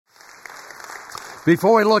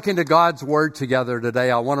Before we look into God's Word together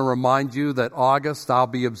today, I want to remind you that August I'll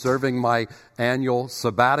be observing my annual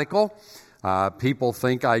sabbatical. People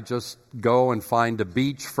think I just go and find a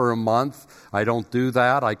beach for a month. I don't do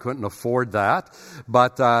that. I couldn't afford that.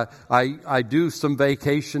 But I do some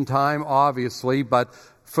vacation time, obviously. But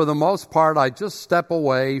for the most part, I just step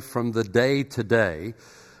away from the day to day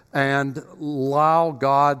and allow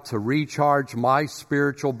God to recharge my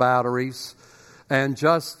spiritual batteries and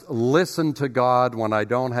just listen to God when I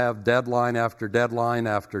don't have deadline after deadline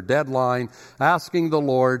after deadline, asking the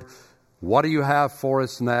Lord, what do you have for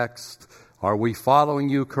us next? Are we following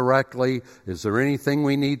you correctly? Is there anything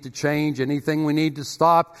we need to change? Anything we need to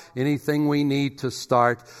stop? Anything we need to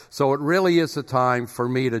start? So it really is a time for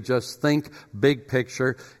me to just think big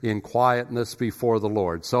picture in quietness before the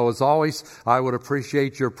Lord. So as always, I would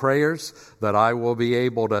appreciate your prayers that I will be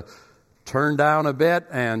able to turn down a bit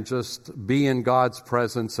and just be in God's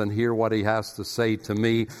presence and hear what He has to say to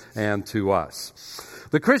me and to us.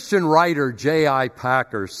 The Christian writer J.I.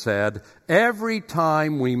 Packer said, every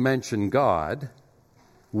time we mention God,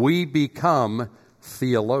 we become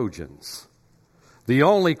theologians. The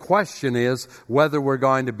only question is whether we're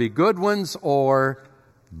going to be good ones or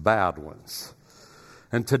bad ones.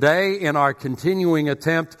 And today, in our continuing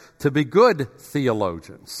attempt to be good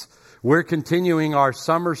theologians, we're continuing our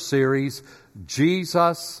summer series,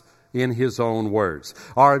 Jesus in His Own Words.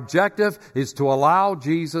 Our objective is to allow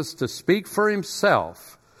Jesus to speak for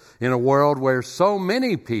Himself in a world where so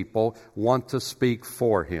many people want to speak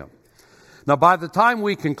for Him. Now, by the time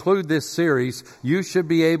we conclude this series, you should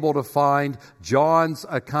be able to find John's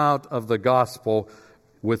account of the gospel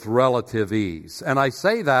with relative ease. And I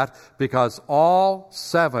say that because all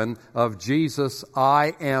 7 of Jesus'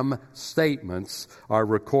 I am statements are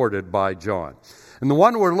recorded by John. And the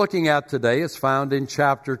one we're looking at today is found in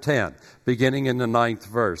chapter 10, beginning in the 9th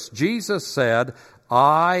verse. Jesus said,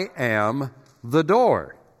 I am the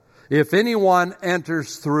door. If anyone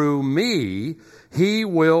enters through me, he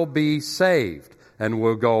will be saved and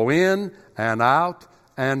will go in and out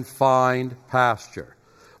and find pasture.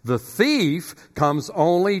 The thief comes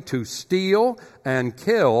only to steal and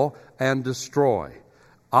kill and destroy.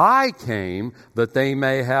 I came that they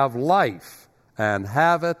may have life and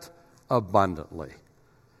have it abundantly.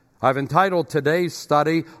 I've entitled today's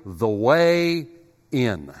study, The Way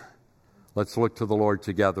In. Let's look to the Lord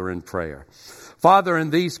together in prayer. Father, in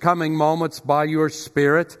these coming moments, by your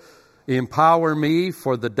Spirit, empower me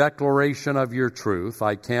for the declaration of your truth.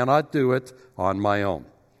 I cannot do it on my own.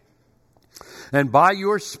 And by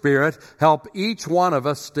your Spirit, help each one of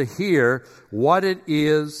us to hear what it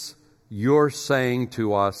is you're saying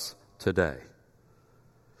to us today.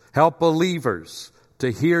 Help believers to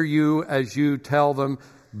hear you as you tell them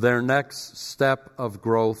their next step of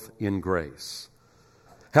growth in grace.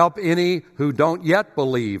 Help any who don't yet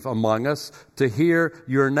believe among us to hear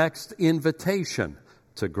your next invitation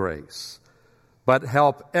to grace. But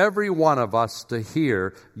help every one of us to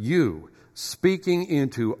hear you speaking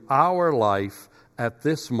into our life at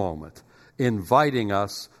this moment, inviting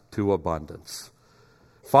us to abundance.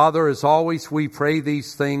 Father, as always, we pray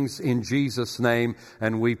these things in Jesus' name,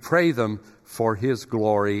 and we pray them for His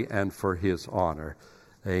glory and for His honor.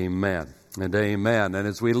 Amen and amen. And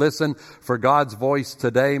as we listen for God's voice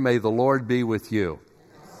today, may the Lord be with you.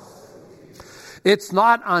 It's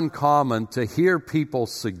not uncommon to hear people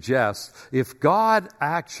suggest, if God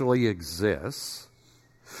actually exists,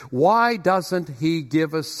 why doesn't He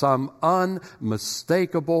give us some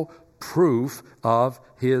unmistakable proof of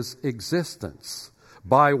His existence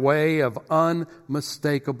by way of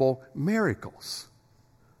unmistakable miracles?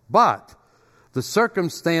 But the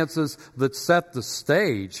circumstances that set the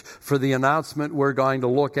stage for the announcement we're going to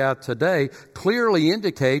look at today clearly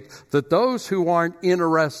indicate that those who aren't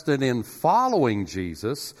interested in following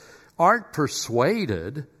Jesus aren't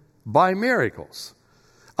persuaded by miracles.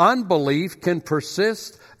 Unbelief can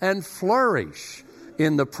persist and flourish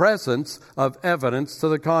in the presence of evidence to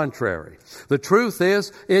the contrary. The truth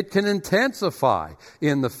is, it can intensify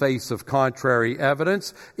in the face of contrary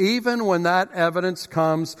evidence, even when that evidence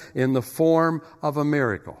comes in the form of a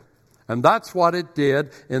miracle. And that's what it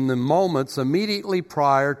did in the moments immediately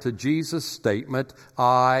prior to Jesus' statement,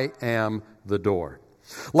 I am the door.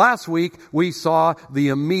 Last week, we saw the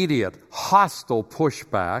immediate, hostile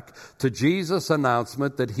pushback to Jesus'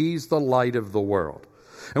 announcement that He's the light of the world.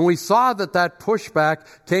 And we saw that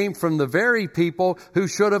pushback came from the very people who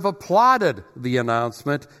should have applauded the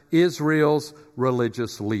announcement, Israel's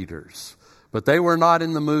religious leaders. But they were not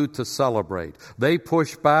in the mood to celebrate. They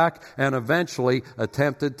pushed back and eventually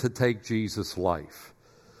attempted to take Jesus' life.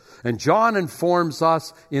 And John informs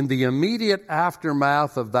us in the immediate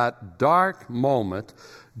aftermath of that dark moment,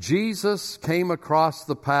 Jesus came across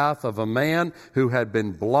the path of a man who had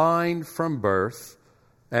been blind from birth,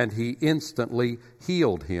 and he instantly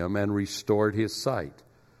healed him and restored his sight.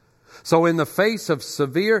 So in the face of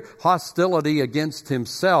severe hostility against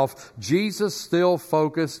himself, Jesus still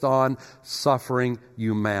focused on suffering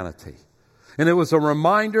humanity. And it was a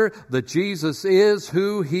reminder that Jesus is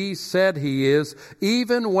who he said he is,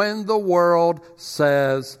 even when the world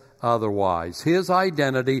says otherwise. His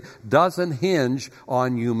identity doesn't hinge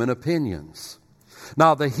on human opinions.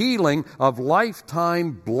 Now, the healing of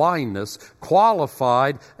lifetime blindness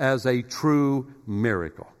qualified as a true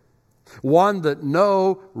miracle, one that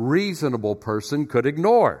no reasonable person could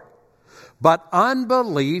ignore. But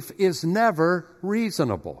unbelief is never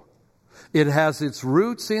reasonable. It has its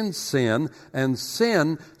roots in sin, and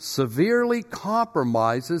sin severely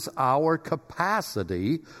compromises our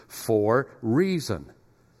capacity for reason.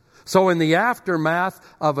 So in the aftermath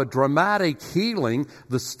of a dramatic healing,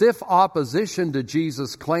 the stiff opposition to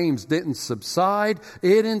Jesus' claims didn't subside,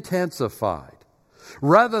 it intensified.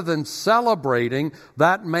 Rather than celebrating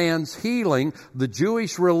that man's healing, the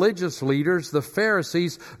Jewish religious leaders, the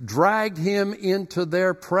Pharisees, dragged him into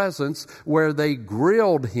their presence where they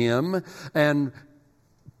grilled him and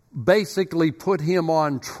basically put him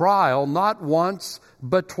on trial, not once,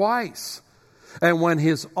 but twice. And when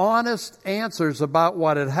his honest answers about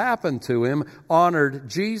what had happened to him honored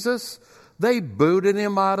Jesus, they booted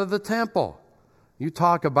him out of the temple. You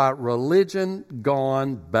talk about religion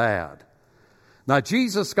gone bad. Now,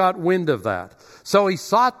 Jesus got wind of that. So he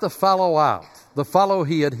sought the fellow out, the fellow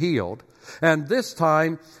he had healed. And this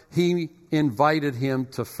time, he invited him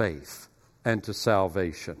to faith and to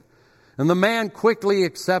salvation. And the man quickly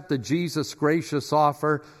accepted Jesus' gracious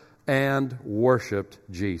offer and worshiped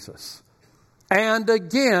Jesus. And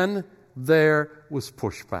again, there was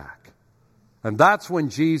pushback. And that's when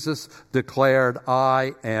Jesus declared,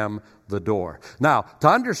 "I am the door." Now, to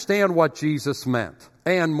understand what Jesus meant,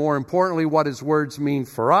 and more importantly, what his words mean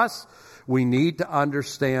for us, we need to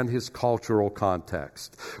understand his cultural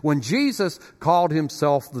context. When Jesus called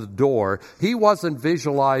himself the door, he wasn't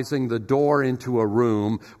visualizing the door into a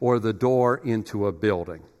room or the door into a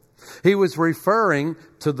building. He was referring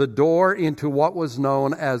to the door into what was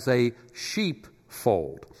known as a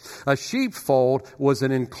sheepfold. A sheepfold was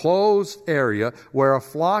an enclosed area where a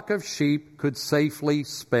flock of sheep could safely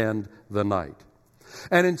spend the night.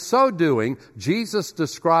 And in so doing, Jesus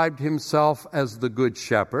described himself as the Good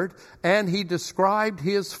Shepherd, and he described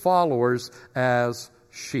his followers as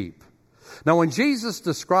sheep. Now, when Jesus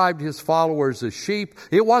described his followers as sheep,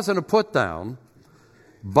 it wasn't a put down,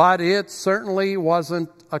 but it certainly wasn't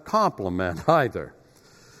a compliment either.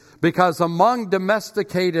 Because among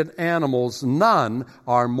domesticated animals, none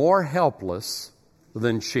are more helpless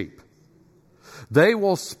than sheep. They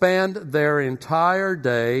will spend their entire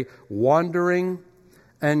day wandering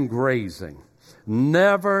and grazing,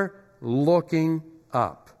 never looking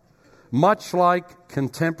up, much like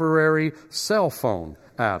contemporary cell phone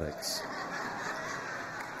addicts.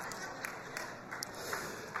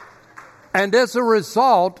 And as a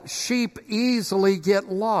result, sheep easily get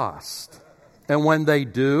lost. And when they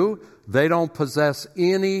do, they don't possess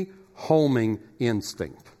any homing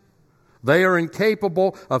instinct. They are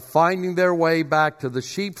incapable of finding their way back to the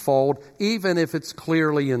sheepfold, even if it's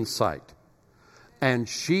clearly in sight. And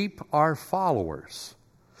sheep are followers.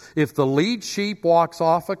 If the lead sheep walks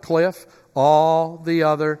off a cliff, all the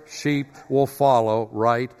other sheep will follow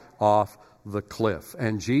right off the cliff.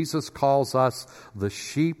 And Jesus calls us the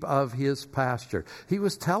sheep of his pasture. He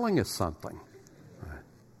was telling us something.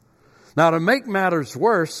 Now, to make matters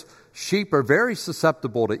worse, sheep are very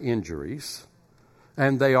susceptible to injuries,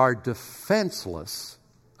 and they are defenseless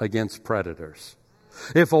against predators.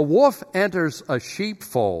 If a wolf enters a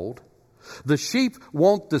sheepfold, the sheep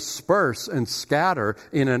won't disperse and scatter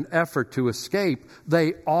in an effort to escape.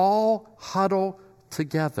 They all huddle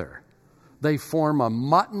together. They form a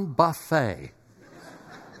mutton buffet,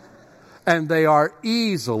 and they are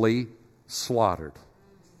easily slaughtered.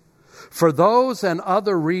 For those and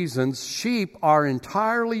other reasons, sheep are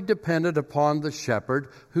entirely dependent upon the shepherd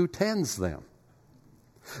who tends them.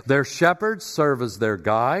 Their shepherds serve as their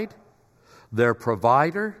guide, their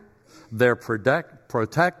provider, their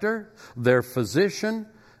protector, their physician,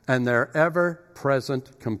 and their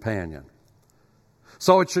ever-present companion.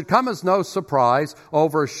 So it should come as no surprise,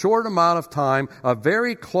 over a short amount of time, a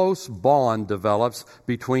very close bond develops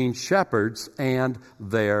between shepherds and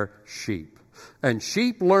their sheep. And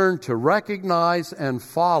sheep learn to recognize and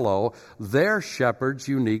follow their shepherd's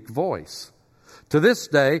unique voice. To this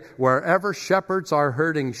day, wherever shepherds are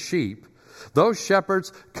herding sheep, those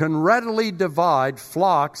shepherds can readily divide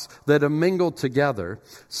flocks that have mingled together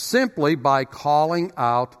simply by calling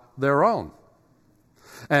out their own.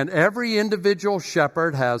 And every individual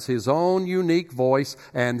shepherd has his own unique voice,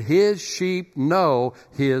 and his sheep know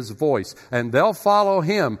his voice. And they'll follow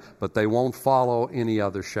him, but they won't follow any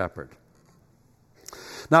other shepherd.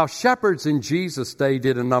 Now, shepherds in Jesus' day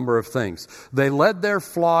did a number of things. They led their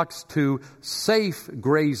flocks to safe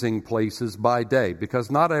grazing places by day,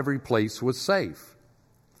 because not every place was safe.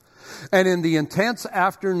 And in the intense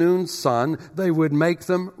afternoon sun, they would make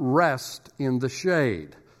them rest in the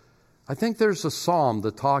shade. I think there's a psalm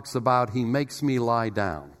that talks about, He makes me lie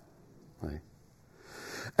down. Right?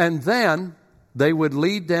 And then they would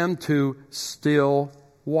lead them to still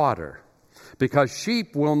water, because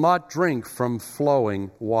sheep will not drink from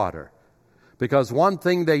flowing water. Because one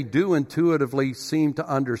thing they do intuitively seem to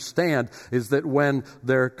understand is that when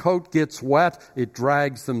their coat gets wet, it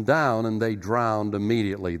drags them down and they drown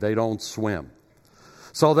immediately. They don't swim.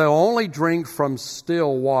 So they'll only drink from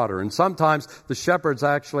still water. And sometimes the shepherds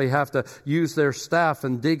actually have to use their staff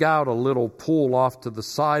and dig out a little pool off to the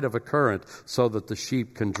side of a current so that the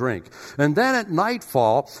sheep can drink. And then at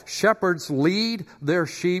nightfall, shepherds lead their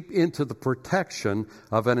sheep into the protection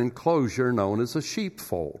of an enclosure known as a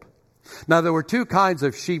sheepfold. Now, there were two kinds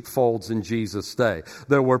of sheepfolds in Jesus' day.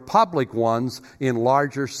 There were public ones in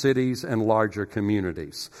larger cities and larger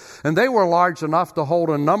communities. And they were large enough to hold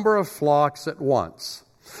a number of flocks at once.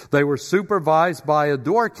 They were supervised by a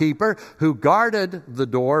doorkeeper who guarded the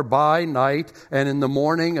door by night and in the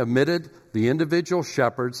morning admitted the individual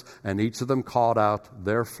shepherds, and each of them called out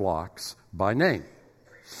their flocks by name.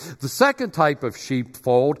 The second type of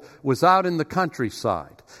sheepfold was out in the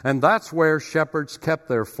countryside, and that's where shepherds kept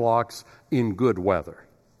their flocks in good weather.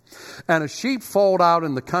 And a sheepfold out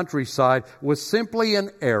in the countryside was simply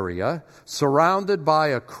an area surrounded by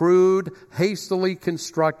a crude, hastily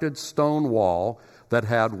constructed stone wall that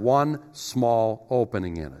had one small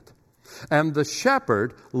opening in it. And the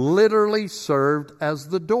shepherd literally served as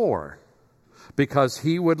the door, because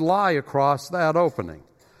he would lie across that opening,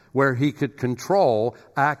 where he could control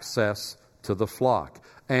access to the flock.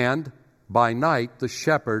 And by night, the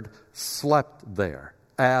shepherd slept there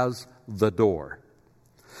as the door.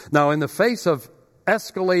 Now, in the face of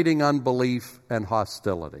escalating unbelief and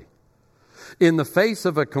hostility, in the face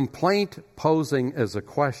of a complaint posing as a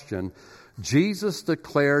question, Jesus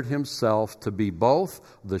declared himself to be both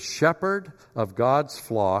the shepherd of God's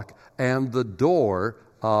flock and the door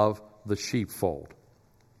of the sheepfold.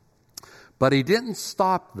 But he didn't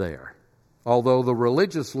stop there, although the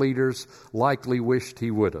religious leaders likely wished he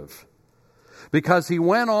would have. Because he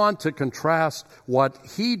went on to contrast what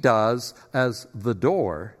he does as the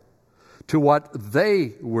door to what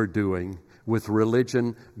they were doing with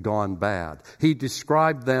religion gone bad. He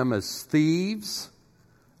described them as thieves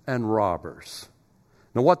and robbers.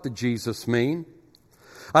 Now, what did Jesus mean?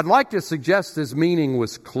 I'd like to suggest his meaning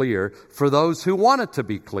was clear for those who want it to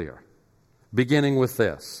be clear, beginning with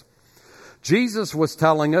this. Jesus was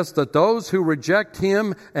telling us that those who reject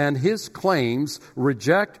him and his claims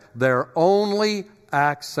reject their only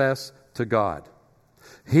access to God.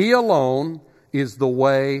 He alone is the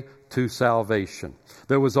way to salvation.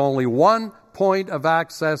 There was only one point of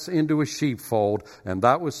access into a sheepfold, and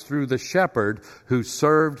that was through the shepherd who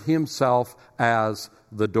served himself as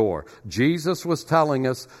the door. Jesus was telling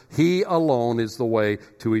us he alone is the way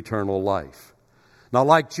to eternal life. Now,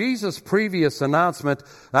 like Jesus' previous announcement,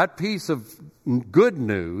 that piece of good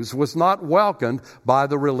news was not welcomed by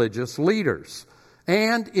the religious leaders.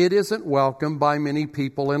 And it isn't welcomed by many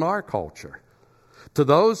people in our culture. To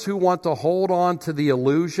those who want to hold on to the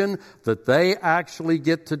illusion that they actually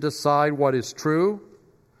get to decide what is true,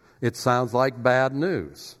 it sounds like bad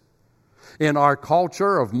news. In our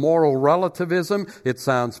culture of moral relativism, it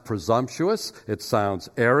sounds presumptuous, it sounds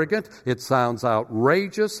arrogant, it sounds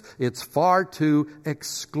outrageous, it's far too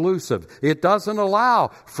exclusive. It doesn't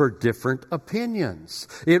allow for different opinions.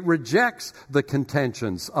 It rejects the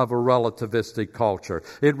contentions of a relativistic culture.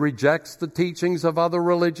 It rejects the teachings of other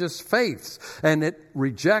religious faiths. And it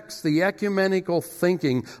rejects the ecumenical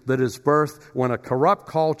thinking that is birthed when a corrupt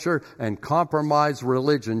culture and compromised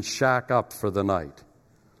religion shack up for the night.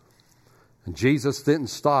 And Jesus didn't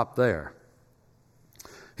stop there.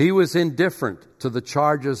 He was indifferent to the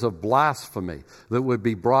charges of blasphemy that would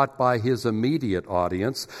be brought by his immediate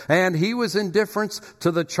audience, and he was indifferent to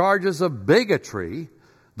the charges of bigotry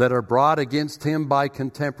that are brought against him by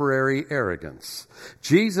contemporary arrogance.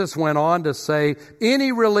 Jesus went on to say,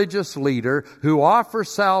 any religious leader who offers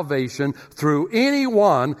salvation through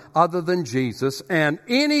anyone other than Jesus and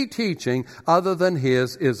any teaching other than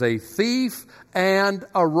his is a thief and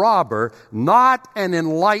a robber, not an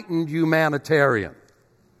enlightened humanitarian.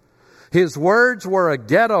 His words were a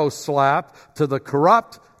ghetto slap to the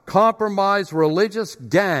corrupt, compromised religious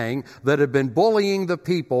gang that had been bullying the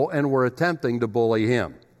people and were attempting to bully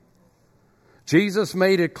him. Jesus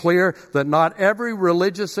made it clear that not every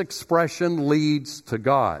religious expression leads to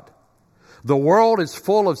God. The world is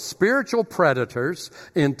full of spiritual predators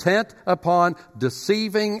intent upon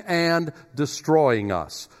deceiving and destroying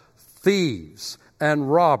us, thieves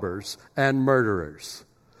and robbers and murderers.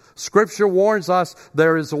 Scripture warns us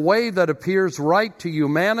there is a way that appears right to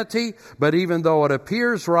humanity, but even though it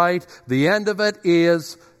appears right, the end of it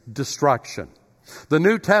is destruction. The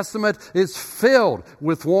New Testament is filled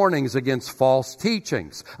with warnings against false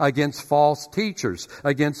teachings, against false teachers,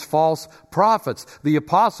 against false prophets. The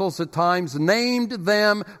apostles at times named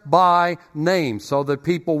them by name so that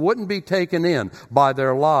people wouldn't be taken in by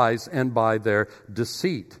their lies and by their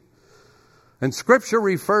deceit. And Scripture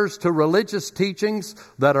refers to religious teachings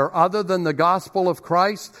that are other than the gospel of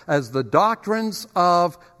Christ as the doctrines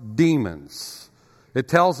of demons. It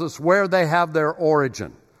tells us where they have their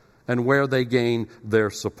origin and where they gain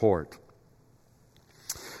their support.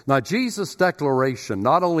 Now, Jesus' declaration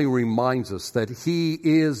not only reminds us that He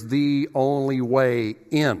is the only way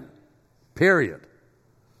in, period,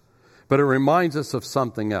 but it reminds us of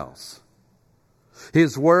something else.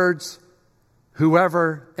 His words,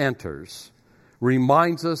 whoever enters,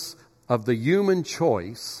 reminds us of the human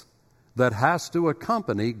choice that has to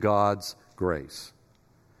accompany God's grace.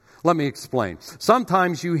 Let me explain.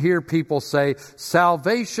 Sometimes you hear people say,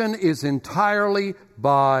 salvation is entirely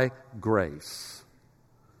by grace.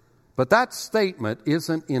 But that statement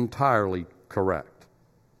isn't entirely correct.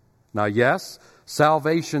 Now, yes,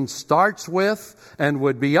 salvation starts with and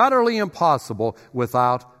would be utterly impossible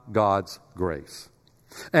without God's grace.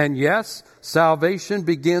 And yes, salvation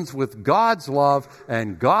begins with God's love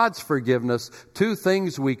and God's forgiveness, two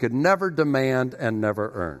things we could never demand and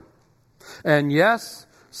never earn. And yes,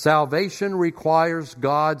 salvation requires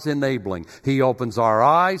God's enabling. He opens our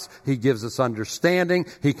eyes, He gives us understanding,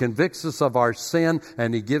 He convicts us of our sin,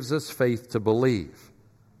 and He gives us faith to believe.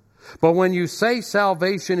 But when you say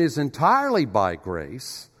salvation is entirely by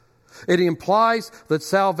grace, it implies that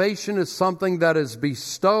salvation is something that is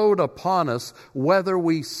bestowed upon us whether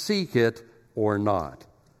we seek it or not.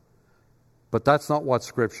 But that's not what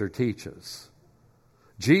Scripture teaches.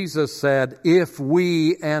 Jesus said, if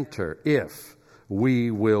we enter, we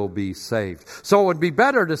will be saved. So it would be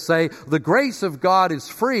better to say the grace of God is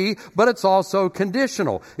free, but it's also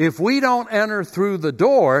conditional. If we don't enter through the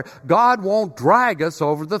door, God won't drag us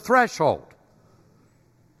over the threshold.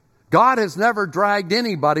 God has never dragged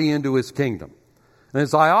anybody into His kingdom. And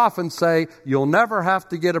as I often say, you'll never have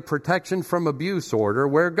to get a protection from abuse order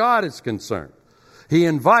where God is concerned. He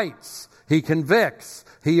invites, He convicts,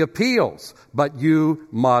 He appeals, but you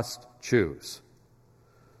must choose.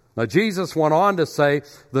 Now, Jesus went on to say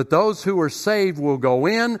that those who are saved will go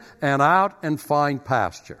in and out and find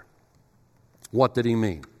pasture. What did He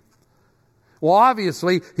mean? Well,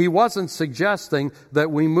 obviously, He wasn't suggesting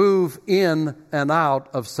that we move in and out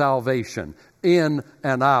of salvation, in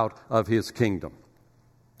and out of His kingdom.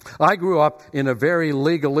 I grew up in a very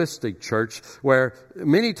legalistic church where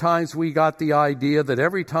many times we got the idea that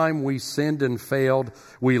every time we sinned and failed,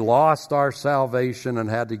 we lost our salvation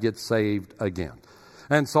and had to get saved again.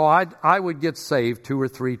 And so I would get saved 2 or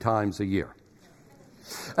 3 times a year.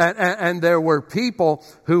 And there were people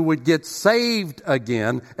who would get saved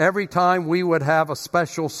again every time we would have a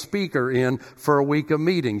special speaker in for a week of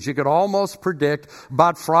meetings. You could almost predict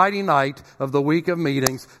about Friday night of the week of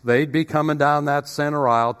meetings, they'd be coming down that center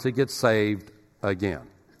aisle to get saved again.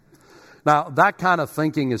 Now, that kind of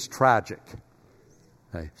thinking is tragic.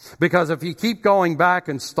 Okay? Because if you keep going back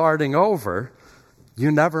and starting over,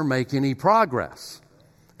 you never make any progress.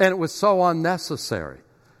 And it was so unnecessary.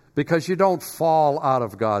 Because you don't fall out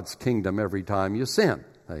of God's kingdom every time you sin.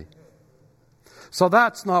 Okay? So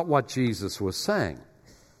that's not what Jesus was saying.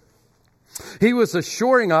 He was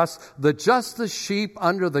assuring us that just as sheep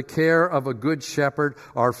under the care of a good shepherd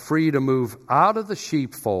are free to move out of the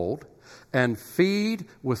sheepfold and feed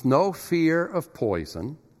with no fear of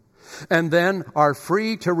poison, and then are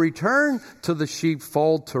free to return to the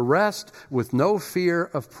sheepfold to rest with no fear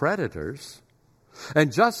of predators,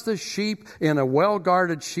 And just as sheep in a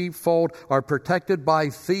well-guarded sheepfold are protected by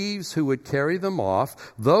thieves who would carry them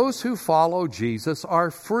off, those who follow Jesus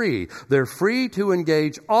are free. They're free to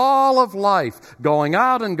engage all of life, going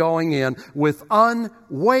out and going in, with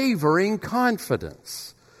unwavering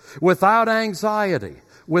confidence, without anxiety,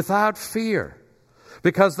 without fear.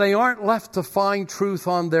 Because they aren't left to find truth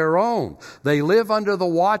on their own. They live under the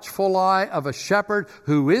watchful eye of a shepherd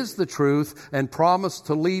who is the truth and promised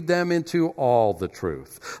to lead them into all the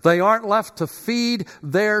truth. They aren't left to feed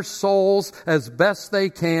their souls as best they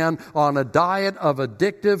can on a diet of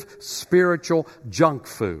addictive spiritual junk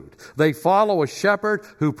food. They follow a shepherd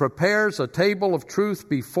who prepares a table of truth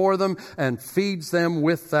before them and feeds them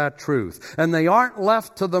with that truth. And they aren't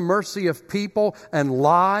left to the mercy of people and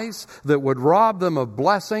lies that would rob them of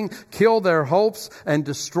blessing, kill their hopes, and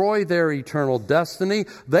destroy their eternal destiny.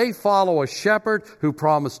 They follow a shepherd who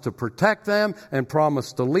promised to protect them and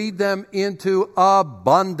promised to lead them into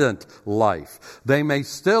abundant life. They may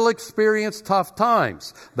still experience tough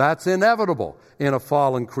times. That's inevitable in a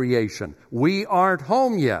fallen creation. We aren't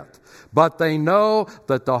home yet. But they know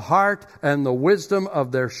that the heart and the wisdom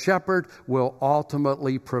of their shepherd will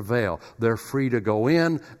ultimately prevail. They're free to go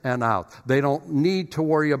in and out. They don't need to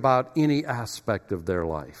worry about any aspect of their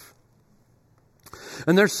life.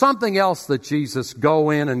 And there's something else that Jesus' go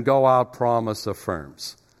in and go out promise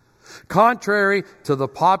affirms. Contrary to the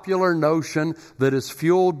popular notion that is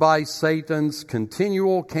fueled by Satan's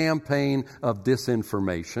continual campaign of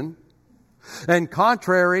disinformation, and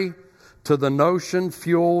contrary to the notion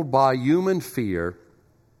fueled by human fear,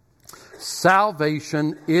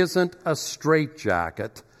 salvation isn't a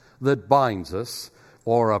straitjacket that binds us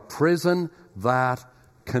or a prison that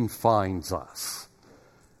confines us.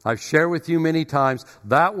 I've shared with you many times,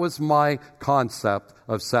 that was my concept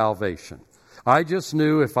of salvation. I just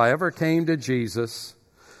knew if I ever came to Jesus,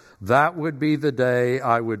 that would be the day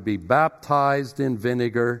I would be baptized in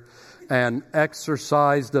vinegar and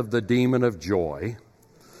exorcised of the demon of joy.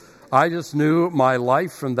 I just knew my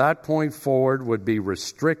life from that point forward would be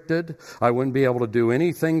restricted. I wouldn't be able to do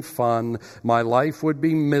anything fun. My life would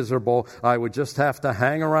be miserable. I would just have to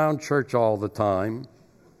hang around church all the time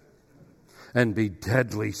and be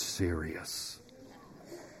deadly serious.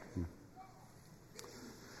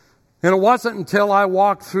 And it wasn't until I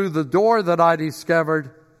walked through the door that I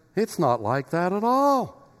discovered it's not like that at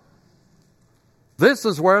all. This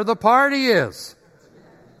is where the party is.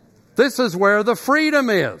 This is where the freedom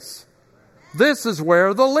is. This is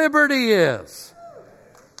where the liberty is.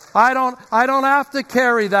 I don't have to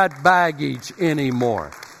carry that baggage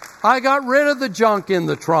anymore. I got rid of the junk in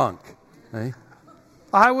the trunk. Okay?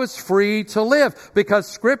 I was free to live because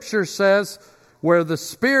Scripture says where the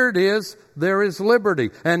Spirit is, there is liberty.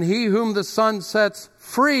 And he whom the Son sets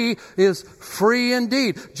free is free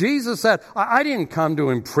indeed. Jesus said, I didn't come to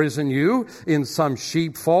imprison you in some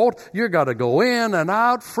sheepfold. You've got to go in and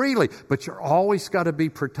out freely. But you're always got to be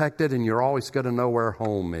protected and you're always got to know where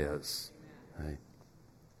home is. Okay?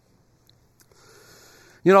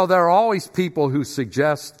 You know, there are always people who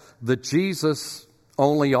suggest that Jesus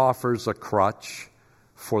only offers a crutch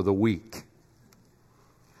for the weak.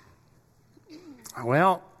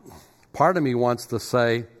 Well, part of me wants to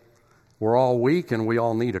say, we're all weak and we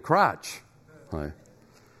all need a crutch. Right?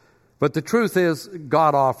 But the truth is,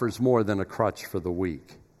 God offers more than a crutch for the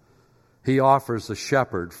weak. He offers a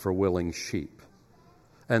shepherd for willing sheep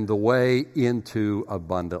and the way into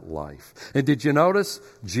abundant life. And did you notice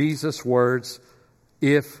Jesus' words,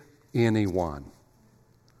 if anyone?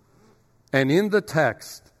 And in the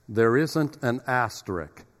text, there isn't an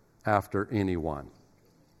asterisk after anyone.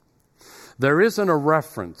 There isn't a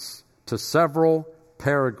reference to several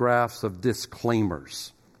paragraphs of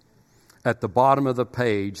disclaimers at the bottom of the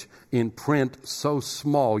page in print so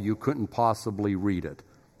small you couldn't possibly read it.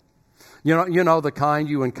 You know the kind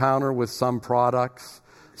you encounter with some products,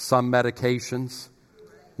 some medications.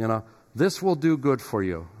 You know, this will do good for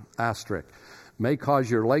you. Asterisk. May cause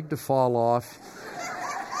your leg to fall off.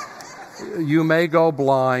 You may go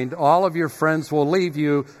blind. All of your friends will leave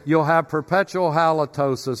you. You'll have perpetual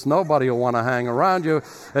halitosis. Nobody will want to hang around you,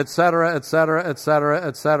 etc., etc., etc.,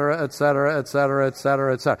 etc., etc., etc.,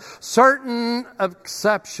 etc., etc. Certain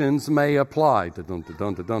exceptions may apply.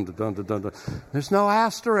 There's no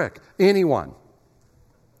asterisk. Anyone.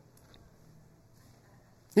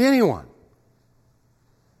 Anyone.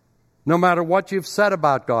 No matter what you've said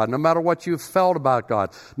about God, no matter what you've felt about God,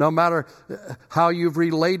 no matter how you've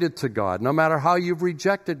related to God, no matter how you've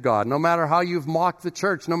rejected God, no matter how you've mocked the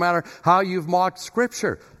church, no matter how you've mocked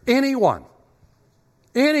Scripture, anyone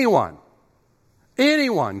can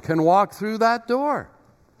walk through that door.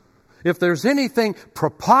 If there's anything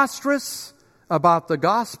preposterous about the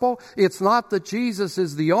gospel, it's not that Jesus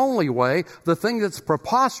is the only way. The thing that's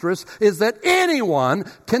preposterous is that anyone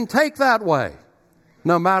can take that way,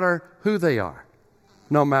 no matter who they are,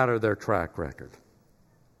 no matter their track record.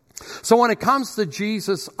 So when it comes to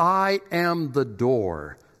Jesus, I am the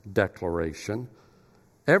door declaration,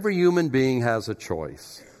 every human being has a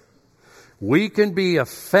choice. We can be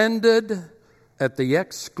offended at the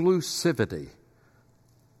exclusivity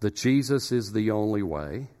that Jesus is the only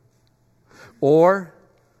way, or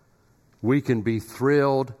we can be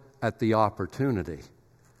thrilled at the opportunity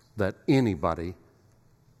that anybody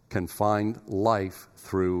can find life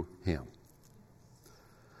through Him.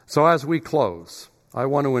 So as we close, I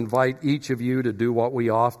want to invite each of you to do what we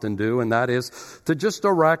often do, and that is to just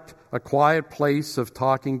erect a quiet place of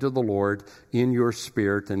talking to the Lord in your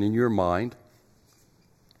spirit and in your mind.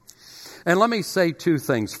 And let me say two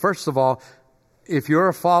things. First of all, if you're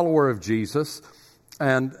a follower of Jesus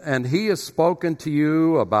and He has spoken to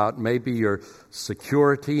you about maybe your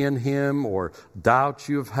security in Him or doubts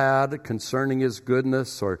you've had concerning His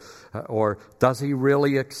goodness or does He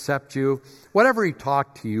really accept you, whatever He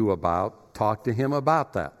talked to you about, talk to Him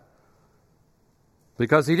about that.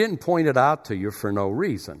 Because He didn't point it out to you for no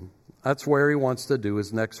reason. That's where He wants to do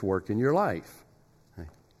His next work in your life.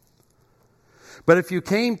 But if you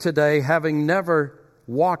came today having never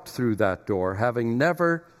walked through that door, having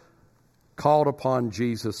never called upon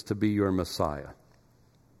Jesus to be your Messiah,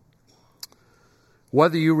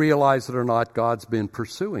 whether you realize it or not, God's been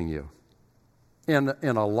pursuing you in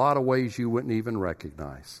a lot of ways you wouldn't even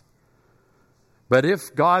recognize. But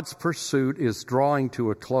if God's pursuit is drawing to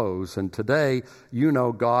a close, and today you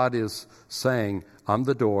know God is saying, I'm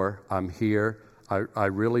the door, I'm here, I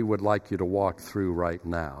really would like you to walk through right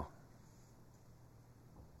now.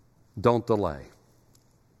 Don't delay.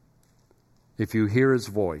 If you hear His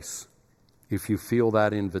voice, if you feel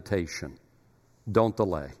that invitation, don't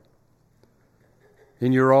delay.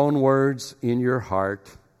 In your own words, in your heart,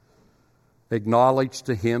 acknowledge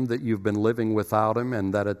to Him that you've been living without Him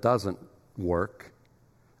and that it doesn't work.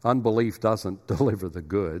 Unbelief doesn't deliver the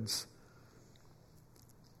goods.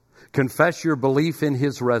 Confess your belief in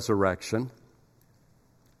His resurrection.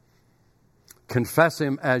 Confess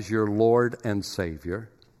Him as your Lord and Savior.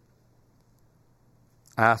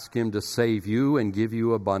 Ask Him to save you and give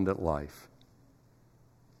you abundant life.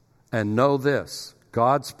 And know this,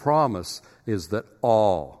 God's promise is that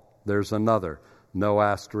all, there's another, no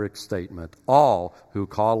asterisk statement, all who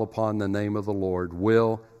call upon the name of the Lord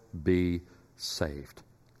will be saved.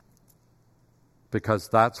 Because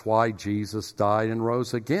that's why Jesus died and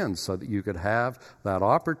rose again, so that you could have that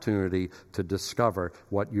opportunity to discover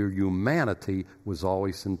what your humanity was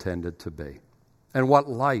always intended to be and what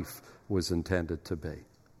life was intended to be.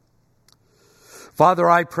 Father,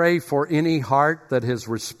 I pray for any heart that has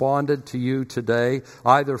responded to you today,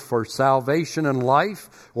 either for salvation and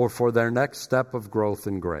life or for their next step of growth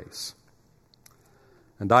in grace.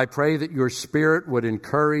 And I pray that your Spirit would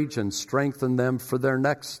encourage and strengthen them for their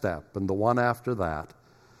next step and the one after that.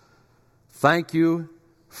 Thank you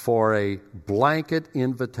for a blanket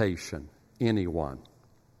invitation, anyone.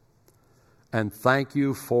 And thank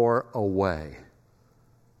you for a way,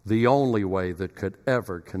 the only way that could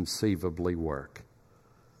ever conceivably work.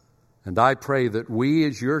 And I pray that we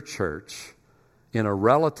as your church, in a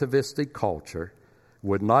relativistic culture,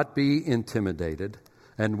 would not be intimidated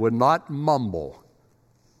and would not mumble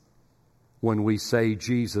when we say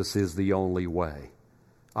Jesus is the only way.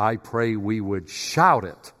 I pray we would shout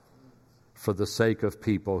it for the sake of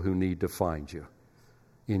people who need to find you.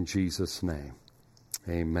 In Jesus' name,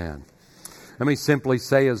 amen. Let me simply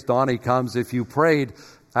say, as Donnie comes, if you prayed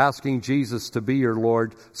asking Jesus to be your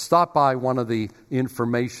Lord, stop by one of the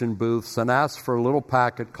information booths and ask for a little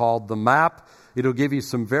packet called The Map. It'll give you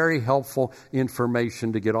some very helpful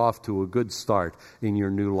information to get off to a good start in your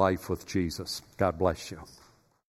new life with Jesus. God bless you.